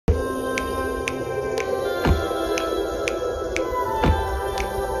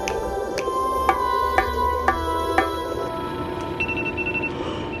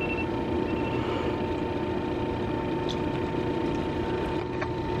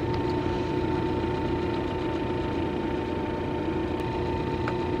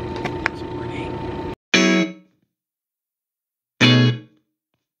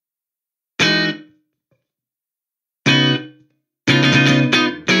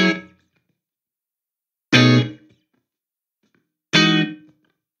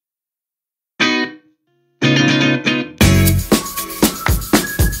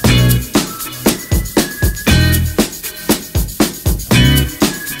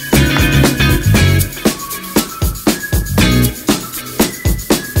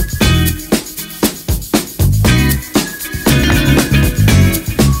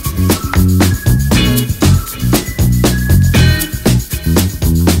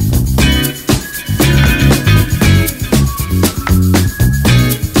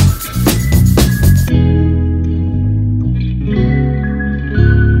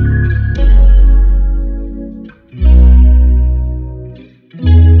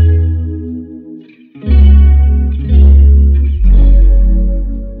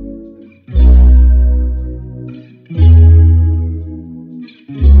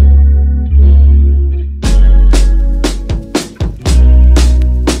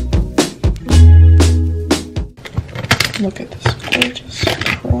Look at this gorgeous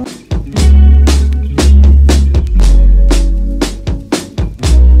cross.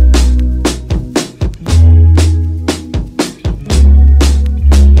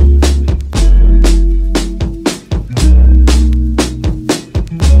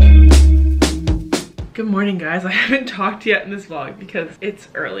 Good morning, guys. I haven't talked yet in this vlog because it's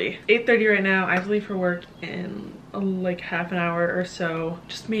early. 8:30 right now. I have to leave for work in like half an hour or so.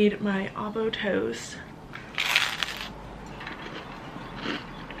 Just made my avocado toast.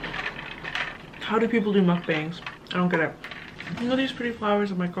 How do people do mukbangs? I don't get it. Look at these pretty flowers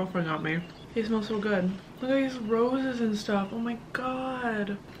that my girlfriend got me. They smell so good. Look at these roses and stuff. Oh my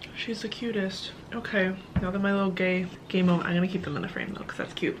god. She's the cutest. Okay, now that my little gay moment, I'm gonna keep them in the frame though, because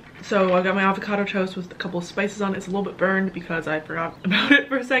that's cute. So I got my avocado toast with a couple of spices on it. It's a little bit burned because I forgot about it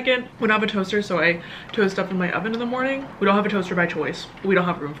for a second. We don't have a toaster, so I toast up in my oven in the morning. We don't have a toaster by choice. We don't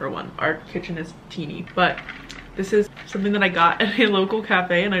have room for one. Our kitchen is teeny, but this is something that I got at a local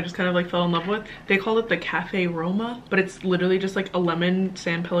cafe and I just kind of like fell in love with. They call it the Cafe Roma, but it's literally just like a lemon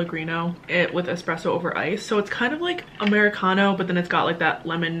San Pellegrino with espresso over ice. So it's kind of like Americano, but then it's got like that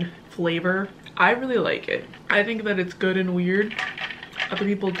lemon flavor. I really like it. I think that it's good and weird. Other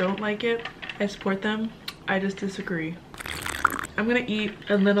people don't like it. I support them. I just disagree. I'm gonna eat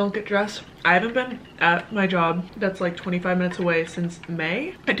and then I'll get dressed. I haven't been at my job that's like 25 minutes away since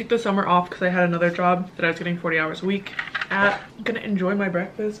May. I took the summer off because I had another job that I was getting 40 hours a week at. I'm gonna enjoy my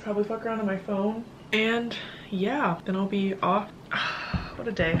breakfast, probably fuck around on my phone, and yeah, then I'll be off. What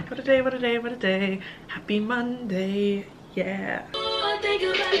a day, what a day, what a day, what a day. Happy Monday, yeah. Think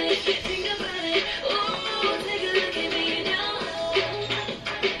about it, think about it. Ooh, take a look at me now.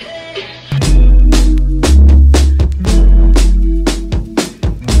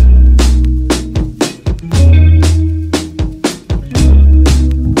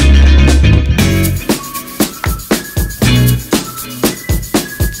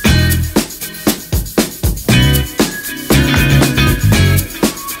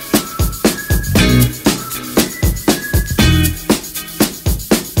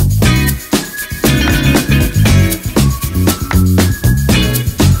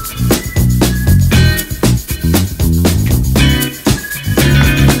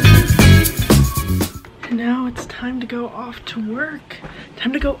 To work.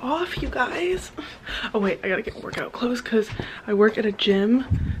 Time to go off, you guys. Oh wait, I gotta get workout clothes because I work at a gym,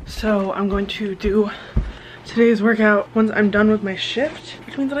 so I'm going to do today's workout once I'm done with my shift,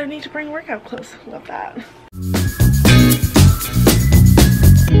 which means that I need to bring workout clothes. Love that.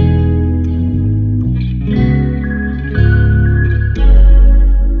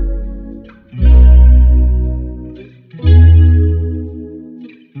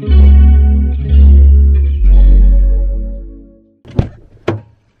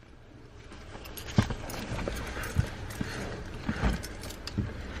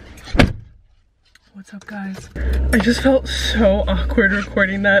 What's up, guys? I just felt so awkward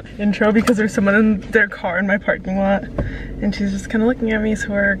recording that intro because there's someone in their car in my parking lot and she's just kind of looking at me, so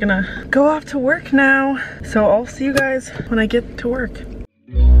we're gonna go off to work now. So I'll see you guys when I get to work.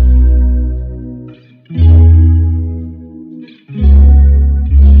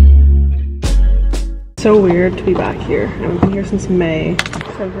 So weird to be back here. I've been here since May.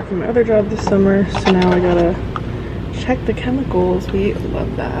 So I was working my other job this summer, so now I gotta check the chemicals. We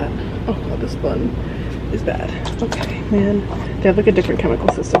love that. Oh god, this bun is bad. Okay, man. They have like a different chemical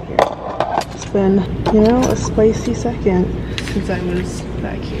system here. It's been, you know, a spicy second since I was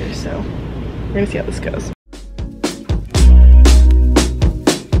back here, so we're gonna see how this goes.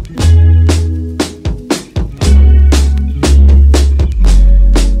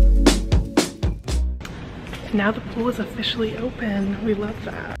 Now the pool is officially open. We love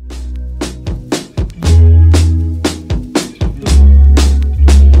that.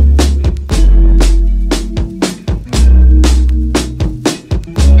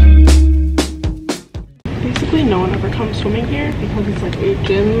 No one ever comes swimming here because it's like a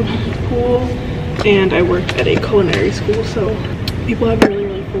gym pool and I work at a culinary school, so people have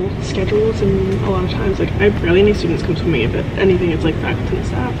really full schedules, and a lot of times like I barely any students come swimming. If anything, it's like faculty and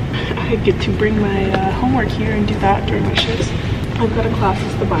staff. I get to bring my homework here and do that during my shifts. I've got a class,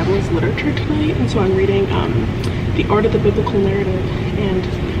 it's the Bible is Literature tonight, and so I'm reading The Art of the Biblical Narrative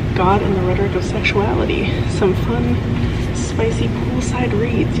and God and the Rhetoric of Sexuality. Some fun, spicy poolside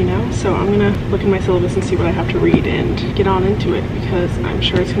reads, you know? So I'm gonna look in my syllabus and see what I have to read and get on into it, because I'm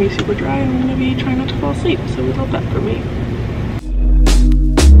sure it's gonna be super dry and I'm gonna be trying not to fall asleep, so we love that for me.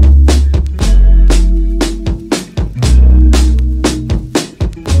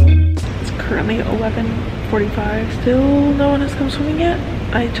 It's currently 11:45. Still no one has come swimming yet.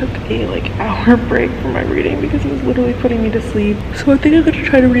 I took a like hour break from my reading because it was literally putting me to sleep. So I think I'm gonna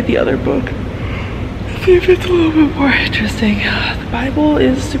try to read the other book. See if it's a little bit more interesting. The Bible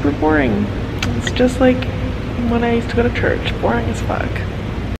is super boring. It's just like when I used to go to church, boring as fuck.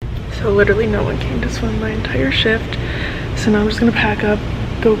 So literally no one came to swim my entire shift. So now I'm just gonna pack up,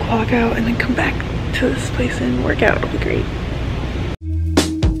 go clock out, and then come back to this place and work out. It'll be great.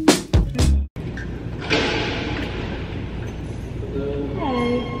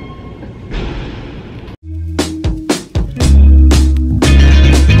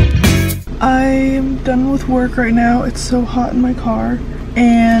 I'm done with work right now. It's so hot in my car,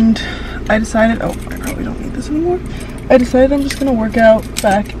 and I decided, oh, I probably don't need this anymore. I decided I'm just gonna work out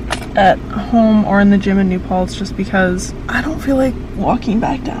back at home or in the gym in New Paltz just because I don't feel like walking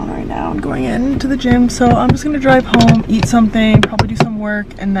back down right now and going into the gym. So I'm just gonna drive home, eat something, probably do some work,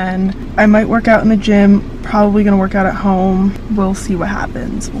 and then I might work out in the gym, probably gonna work out at home. We'll see what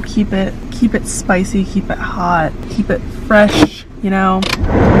happens. We'll keep it spicy, keep it hot, keep it fresh, you know.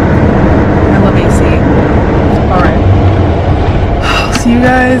 I love AC. All right. I'll see you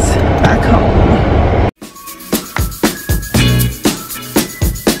guys back home.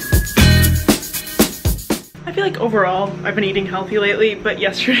 I feel like overall I've been eating healthy lately, but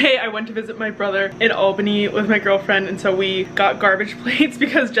yesterday I went to visit my brother in Albany with my girlfriend, and so we got garbage plates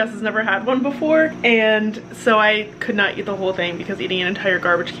because Jess has never had one before, and so I could not eat the whole thing because eating an entire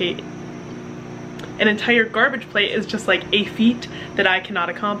garbage plate is just like a feat that I cannot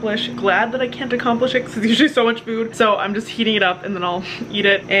accomplish. Glad that I can't accomplish it because it's usually so much food. So I'm just heating it up and then I'll eat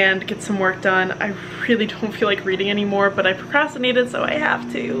it and get some work done. I really don't feel like reading anymore, but I procrastinated, so I have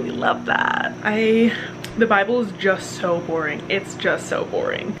to. We love that. The Bible is just so boring. It's just so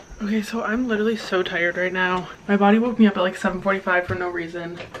boring. Okay, so I'm literally so tired right now. My body woke me up at like 7:45 for no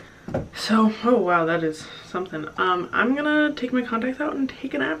reason. So, oh wow, that is something. I'm gonna take my contacts out and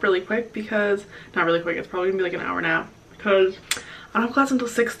take a nap really quick because, not really quick, it's probably gonna be like an hour nap because I don't have class until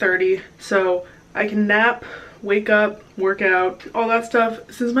 6:30. So I can nap, wake up, work out, all that stuff.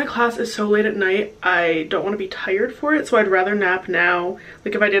 Since my class is so late at night, I don't want to be tired for it, so I'd rather nap now.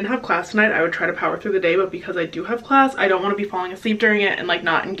 Like if I didn't have class tonight, I would try to power through the day, but because I do have class, I don't want to be falling asleep during it and like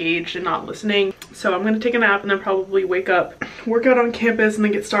not engaged and not listening. So I'm gonna take a nap and then probably wake up, work out on campus, and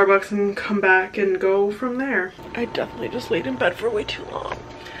then get Starbucks and come back and go from there. I definitely just laid in bed for way too long.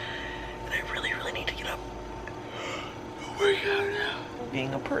 And I really need to get up. Oh my god,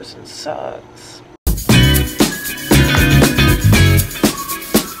 being a person sucks.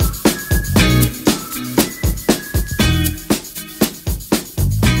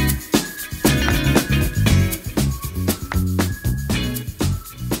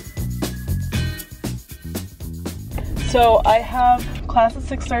 So I have class at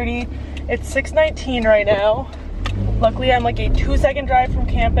 6:30. It's 6:19 right now. Luckily I'm like a 2-second drive from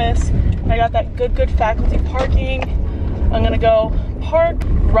campus. I got that good faculty parking. I'm gonna go park,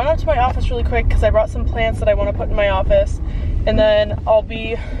 run up to my office really quick because I brought some plants that I want to put in my office, and then I'll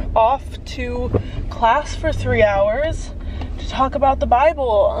be off to class for 3 hours to talk about the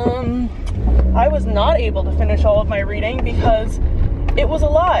Bible. I was not able to finish all of my reading because it was a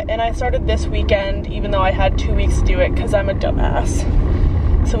lot, and I started this weekend even though I had 2 weeks to do it because I'm a dumbass.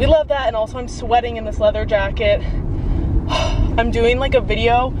 So we love that, and also I'm sweating in this leather jacket. I'm doing like a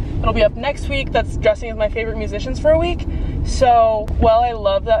video that'll be up next week that's dressing as my favorite musicians for a week. So while I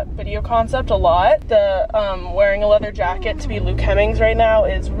love that video concept a lot, the wearing a leather jacket to be Luke Hemmings right now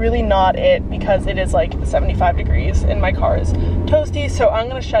is really not it because it is like 75 degrees and my car is toasty, so I'm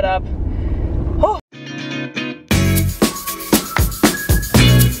gonna shut up. Oh.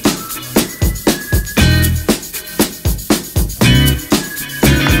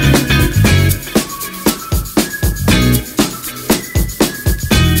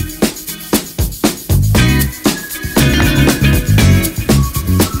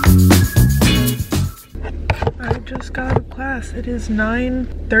 It is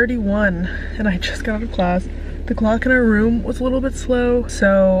 9:31 and I just got out of class. The clock in our room was a little bit slow,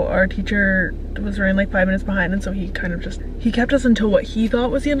 so our teacher was running like 5 minutes behind, and so he kept us until what he thought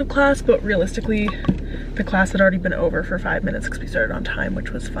was the end of class, but realistically the class had already been over for 5 minutes because we started on time,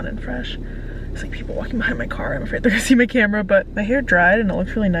 which was fun and fresh. There's like people walking behind my car. I'm afraid they're gonna see my camera, but my hair dried and it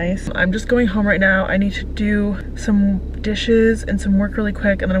looks really nice. I'm just going home right now. I need to do some dishes and some work really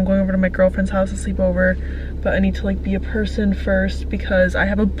quick, and then I'm going over to my girlfriend's house to sleep over. But I need to like be a person first because I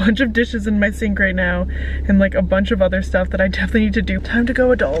have a bunch of dishes in my sink right now and like a bunch of other stuff that I definitely need to do. Time to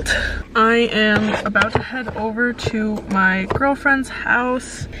go adult. I am about to head over to my girlfriend's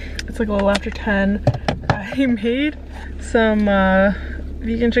house. It's like a little after 10. I made some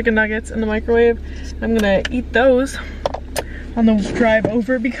vegan chicken nuggets in the microwave. I'm gonna eat those on the drive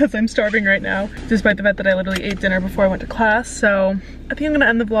over because I'm starving right now, despite the fact that I literally ate dinner before I went to class. So I think I'm gonna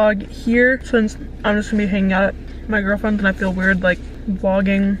end the vlog here since I'm just gonna be hanging out at my girlfriend's and I feel weird like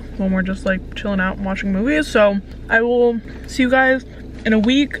vlogging when we're just like chilling out and watching movies. So I will see you guys in a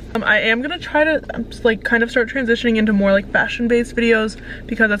week. I am gonna try to like kind of start transitioning into more like fashion-based videos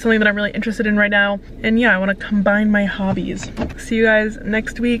because that's something that I'm really interested in right now. And yeah, I want to combine my hobbies. See you guys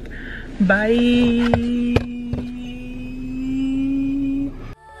next week. Bye.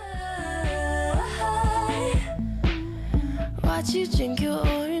 Watch you drink your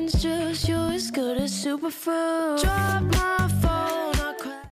orange juice, you're as good as superfood. Drop my